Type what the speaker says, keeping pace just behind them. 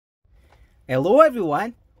Hello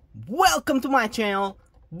everyone, welcome to my channel,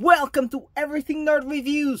 welcome to Everything Nerd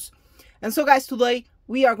Reviews. And so guys, today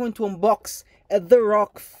we are going to unbox a The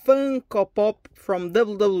Rock Funko Pop from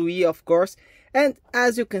WWE, of course. And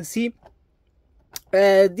as you can see,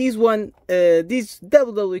 this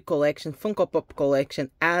WWE collection, Funko Pop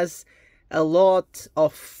collection, has a lot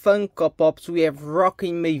of Funko Pops. We have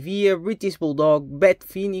Rocky Maivia, British Bulldog, Beth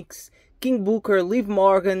Phoenix, King Booker, Liv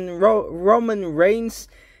Morgan, Roman Reigns,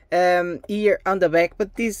 here on the back.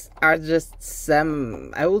 But these are just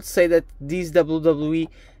some. I would say that this WWE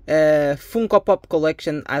Funko Pop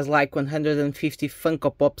collection has like 150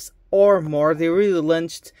 Funko Pops or more. They really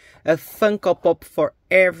launched a Funko Pop for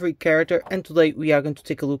every character, and today we are going to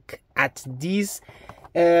take a look at these.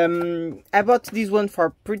 I bought this one for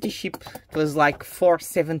pretty cheap. It was like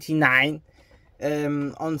 $4.79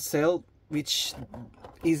 on sale, which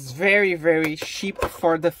is very cheap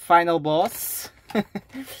for the final boss.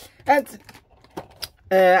 And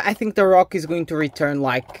I think The Rock is going to return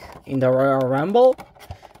like in the Royal Rumble.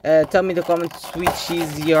 Tell me in the comments which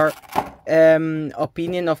is your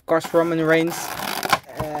opinion. Of course, Roman Reigns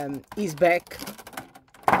is back.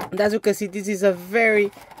 And as you can see, this is a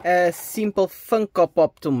very simple Funko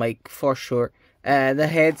Pop to make, for sure. The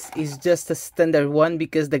head is just a standard one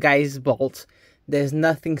because the guy is bald. There's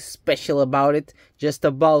nothing special about it, just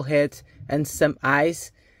a bald head and some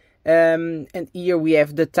eyes. And here we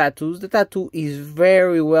have the tattoos. The tattoo is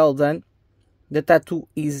very well done. The tattoo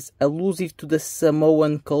is allusive to the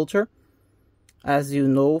Samoan culture, as you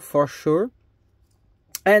know for sure.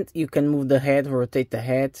 And you can move the head, rotate the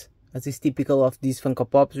head, as is typical of these Funko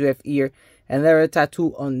Pops. We have here another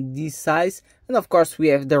tattoo on this side, and of course we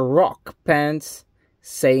have the Rock pants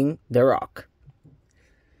saying The Rock.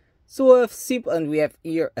 So we have simple, and we have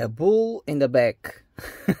here a bull in the back.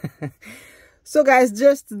 So guys,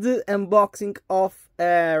 just the unboxing of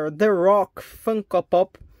The Rock Funko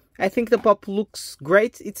Pop. I think the pop looks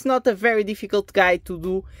great. It's not a very difficult guy to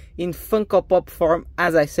do in Funko Pop form,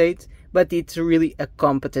 as I said, but it's really a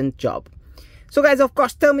competent job. So guys, of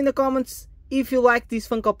course, tell me in the comments if you like this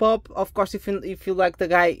Funko Pop. Of course, if you like the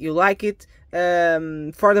guy, you like it.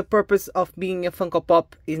 For the purpose of being a Funko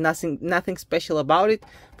Pop, is nothing special about it.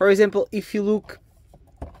 For example, if you look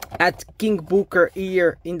at King Booker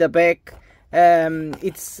here in the back,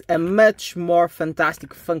 it's a much more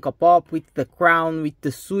fantastic Funko Pop with the crown, with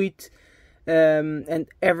the suit, and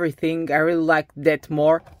everything. I really like that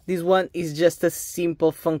more. This one is just a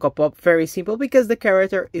simple Funko Pop, very simple, because the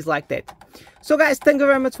character is like that. So guys, thank you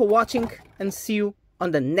very much for watching, and see you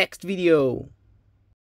on the next video.